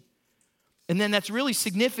destination. And then that's really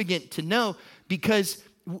significant to know, because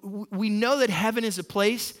we know that heaven is a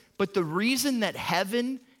place, but the reason that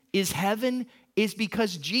heaven is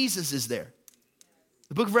because Jesus is there.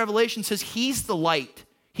 The book of Revelation says he's the light.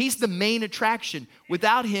 He's the main attraction.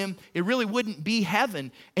 Without him, it really wouldn't be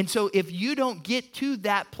heaven. And so if you don't get to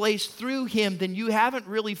that place through him, then you haven't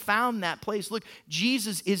really found that place. Look,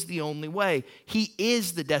 Jesus is the only way. He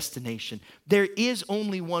is the destination. There is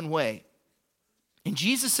only one way. And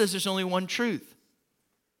Jesus says there's only one truth.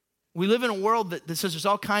 We live in a world that says there's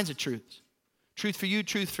all kinds of truths. Truth for you,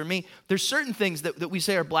 truth for me. There's certain things that we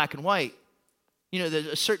say are black and white. You know, there's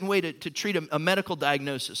a certain way to treat a medical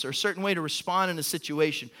diagnosis, or a certain way to respond in a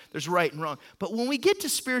situation. There's right and wrong. But when we get to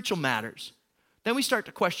spiritual matters, then we start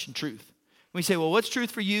to question truth. We say, well, what's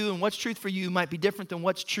truth for you and what's truth for you might be different than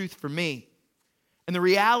what's truth for me. And the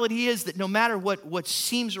reality is that no matter what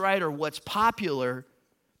seems right or what's popular,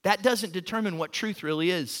 that doesn't determine what truth really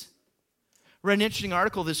is. I read an interesting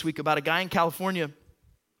article this week about a guy in California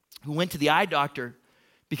who went to the eye doctor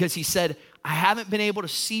because he said, I haven't been able to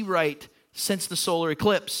see right since the solar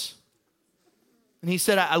eclipse. And he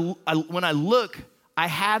said, when I look, I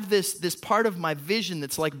have this part of my vision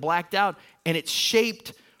that's like blacked out, and it's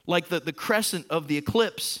shaped like the crescent of the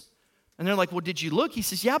eclipse. And they're like, well, did you look? He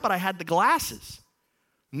says, yeah, but I had the glasses.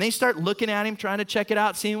 And they start looking at him, trying to check it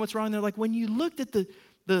out, seeing what's wrong. They're like, when you looked at the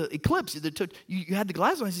eclipse, you had the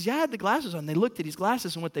glasses on. He says, yeah, I had the glasses on. They looked at his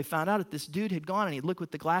glasses, and what they found out is this dude had gone and he looked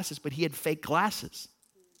with the glasses, but he had fake glasses.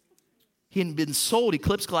 He hadn't been sold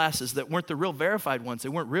eclipse glasses that weren't the real verified ones. They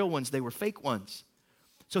weren't real ones. They were fake ones.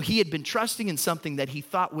 So he had been trusting in something that he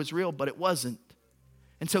thought was real, but it wasn't.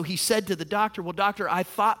 And so he said to the doctor, well, doctor, I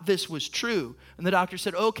thought this was true. And the doctor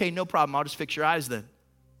said, okay, no problem. I'll just fix your eyes then.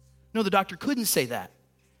 No, the doctor couldn't say that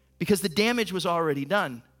because the damage was already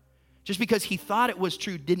done. Just because he thought it was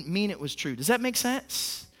true didn't mean it was true. Does that make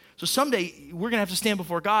sense? So someday we're going to have to stand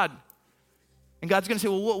before God. And God's going to say,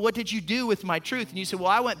 well, what did you do with my truth? And you say, well,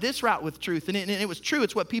 I went this route with truth. And it was true.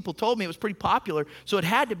 It's what people told me. It was pretty popular. So it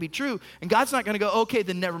had to be true. And God's not going to go, okay,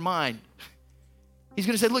 then never mind. He's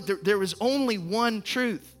going to say, look, there was only one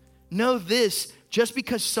truth. Know this, just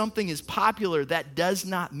because something is popular, that does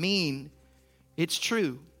not mean it's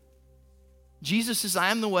true. Jesus says,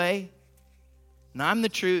 I am the way, and I'm the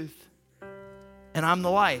truth, and I'm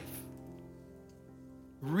the life.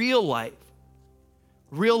 Real life.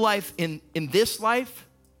 Real life in this life,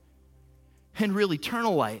 and real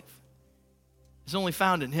eternal life is only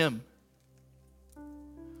found in him.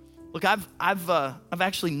 Look, I've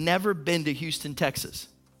actually never been to Houston, Texas.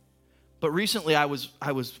 But recently I was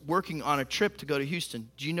working on a trip to go to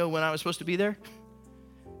Houston. Do you know when I was supposed to be there?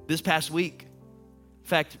 This past week. In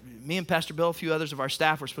fact, me and Pastor Bill, a few others of our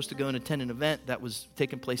staff were supposed to go and attend an event that was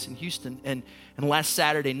taking place in Houston. And last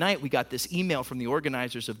Saturday night, we got this email from the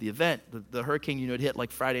organizers of the event. The hurricane, had hit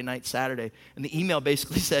like Friday night, Saturday. And the email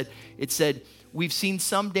basically said, we've seen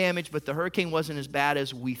some damage, but the hurricane wasn't as bad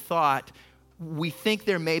as we thought. We think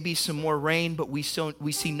there may be some more rain, but we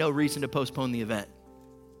see no reason to postpone the event.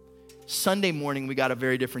 Sunday morning, we got a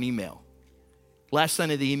very different email. Last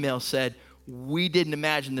Sunday, the email said, we didn't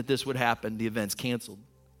imagine that this would happen. The event's canceled.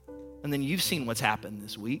 And then you've seen what's happened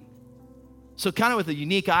this week. So kind of with a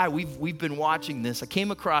unique eye, we've been watching this. I came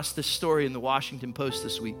across this story in the Washington Post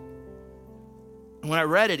this week. And when I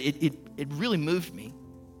read it, it really moved me.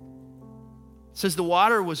 It says the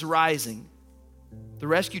water was rising. The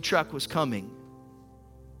rescue truck was coming.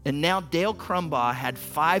 And now Dale Crumbaugh had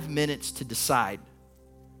 5 minutes to decide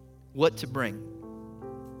what to bring.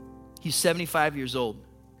 He's 75 years old.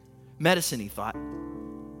 Medicine, he thought.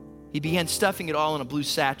 He began stuffing it all in a blue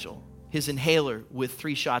satchel, his inhaler with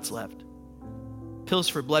 3 shots left, pills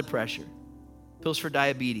for blood pressure, pills for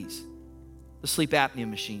diabetes, the sleep apnea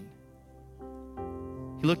machine.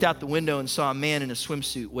 He looked out the window and saw a man in a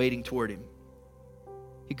swimsuit wading toward him.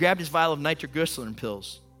 He grabbed his vial of nitroglycerin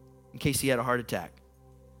pills in case he had a heart attack,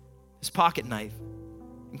 his pocket knife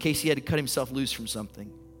in case he had to cut himself loose from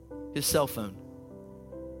something, his cell phone.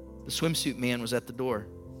 The swimsuit man was at the door,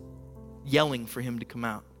 yelling for him to come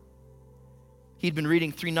out. He'd been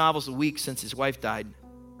reading 3 novels a week since his wife died.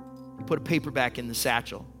 He put a paperback in the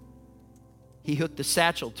satchel. He hooked the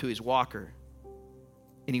satchel to his walker,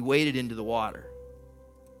 and he waded into the water.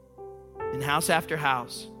 In house after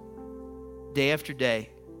house, day after day,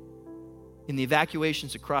 in the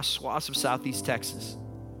evacuations across swaths of southeast Texas,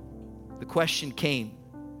 the question came,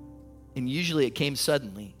 and usually it came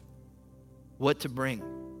suddenly, what to bring.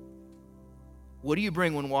 What do you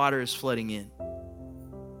bring when water is flooding in?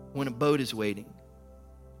 When a boat is waiting?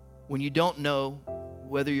 When you don't know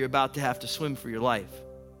whether you're about to have to swim for your life,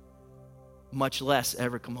 much less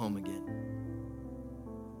ever come home again?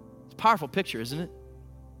 It's a powerful picture, isn't it?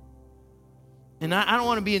 And I don't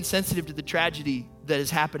want to be insensitive to the tragedy that has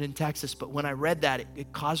happened in Texas, but when I read that,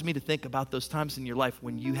 it caused me to think about those times in your life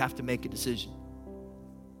when you have to make a decision.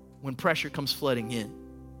 When pressure comes flooding in.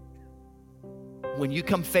 When you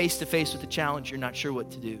come face to face with a challenge you're not sure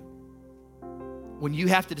what to do. When you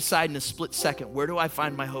have to decide in a split second, where do I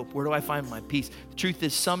find my hope? Where do I find my peace? The truth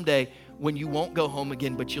is someday when you won't go home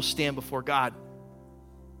again, but you'll stand before God,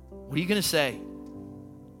 what are you going to say?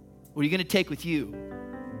 What are you going to take with you?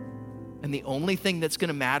 And the only thing that's going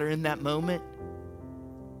to matter in that moment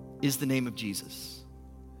is the name of Jesus.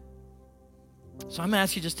 So I'm going to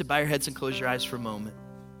ask you just to bow your heads and close your eyes for a moment.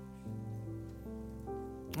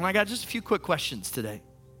 And I got just a few quick questions today.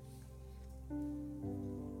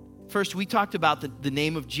 First, we talked about the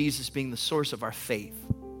name of Jesus being the source of our faith.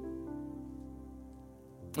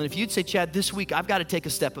 And if you'd say, Chad, this week I've got to take a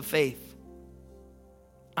step of faith.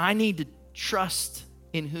 I need to trust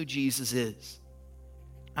in who Jesus is.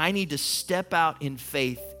 I need to step out in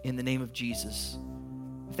faith in the name of Jesus.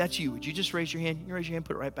 If that's you, would you just raise your hand? You raise your hand,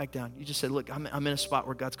 put it right back down. You just say, look, I'm in a spot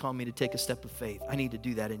where God's calling me to take a step of faith. I need to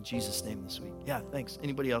do that in Jesus' name this week. Yeah, thanks.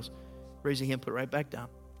 Anybody else? Raise your hand, put it right back down.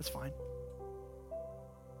 That's fine.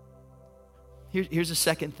 Here's a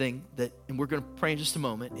second thing and we're going to pray in just a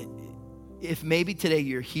moment. If maybe today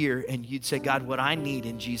you're here and you'd say, God, what I need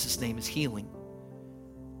in Jesus' name is healing.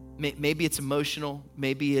 Maybe it's emotional,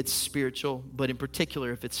 maybe it's spiritual, but in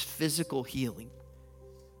particular, if it's physical healing,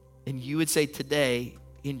 and you would say today,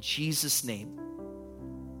 in Jesus' name,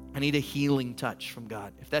 I need a healing touch from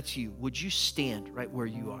God. If that's you, would you stand right where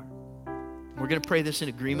you are? We're going to pray this in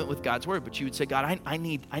agreement with God's word, but you would say, God, I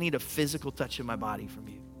need a physical touch in my body from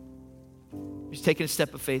you. Just taking a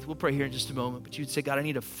step of faith. We'll pray here in just a moment, but you would say, God, I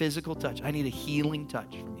need a physical touch. I need a healing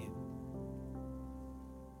touch from you.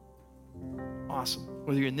 Awesome.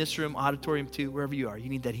 Whether you're in this room, auditorium too, wherever you are, you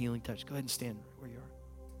need that healing touch. Go ahead and stand where you are.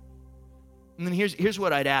 And then here's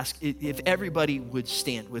what I'd ask. If everybody would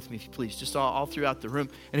stand with me, please, just all throughout the room.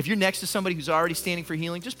 And if you're next to somebody who's already standing for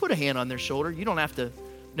healing, just put a hand on their shoulder. You don't have to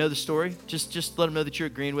know the story. Just let them know that you're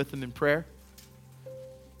agreeing with them in prayer.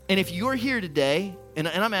 And if you're here today, and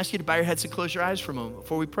I'm asking you to bow your heads and close your eyes for a moment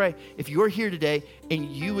before we pray. If you're here today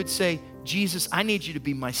and you would say, Jesus, I need you to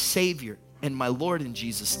be my Savior and my Lord in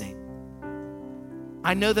Jesus' name.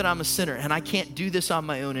 I know that I'm a sinner and I can't do this on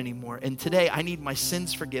my own anymore. And today I need my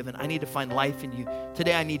sins forgiven. I need to find life in you.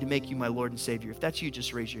 Today I need to make you my Lord and Savior. If that's you,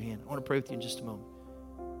 just raise your hand. I want to pray with you in just a moment.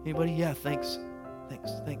 Anybody? Yeah, thanks.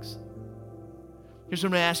 Here's what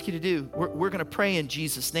I'm going to ask you to do. We're going to pray in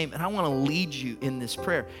Jesus' name, and I want to lead you in this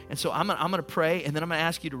prayer. And so I'm going to pray, and then I'm going to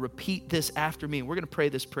ask you to repeat this after me. And we're going to pray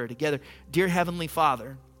this prayer together. Dear Heavenly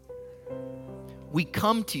Father, we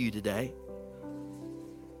come to you today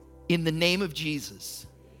in the name of Jesus.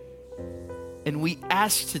 And we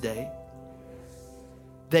ask today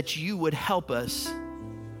that you would help us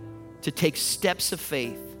to take steps of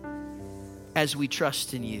faith as we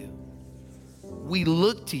trust in you. We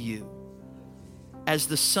look to you as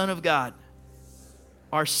the Son of God,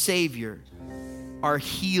 our Savior, our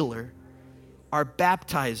healer, our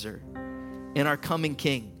baptizer, and our coming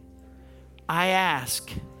King. I ask,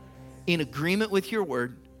 in agreement with your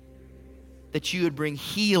word, that you would bring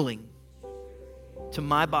healing to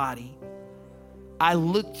my body. I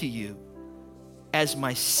look to you as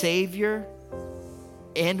my Savior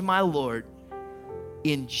and my Lord.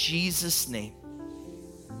 In Jesus' name,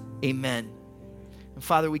 amen. And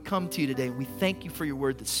Father, we come to you today. We thank you for your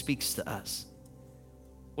word that speaks to us.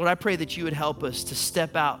 Lord, I pray that you would help us to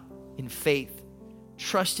step out in faith,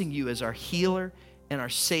 trusting you as our healer and our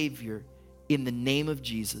Savior in the name of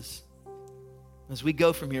Jesus. As we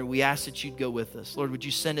go from here, we ask that you'd go with us. Lord, would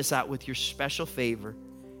you send us out with your special favor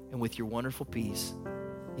and with your wonderful peace.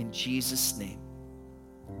 In Jesus' name,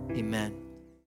 amen.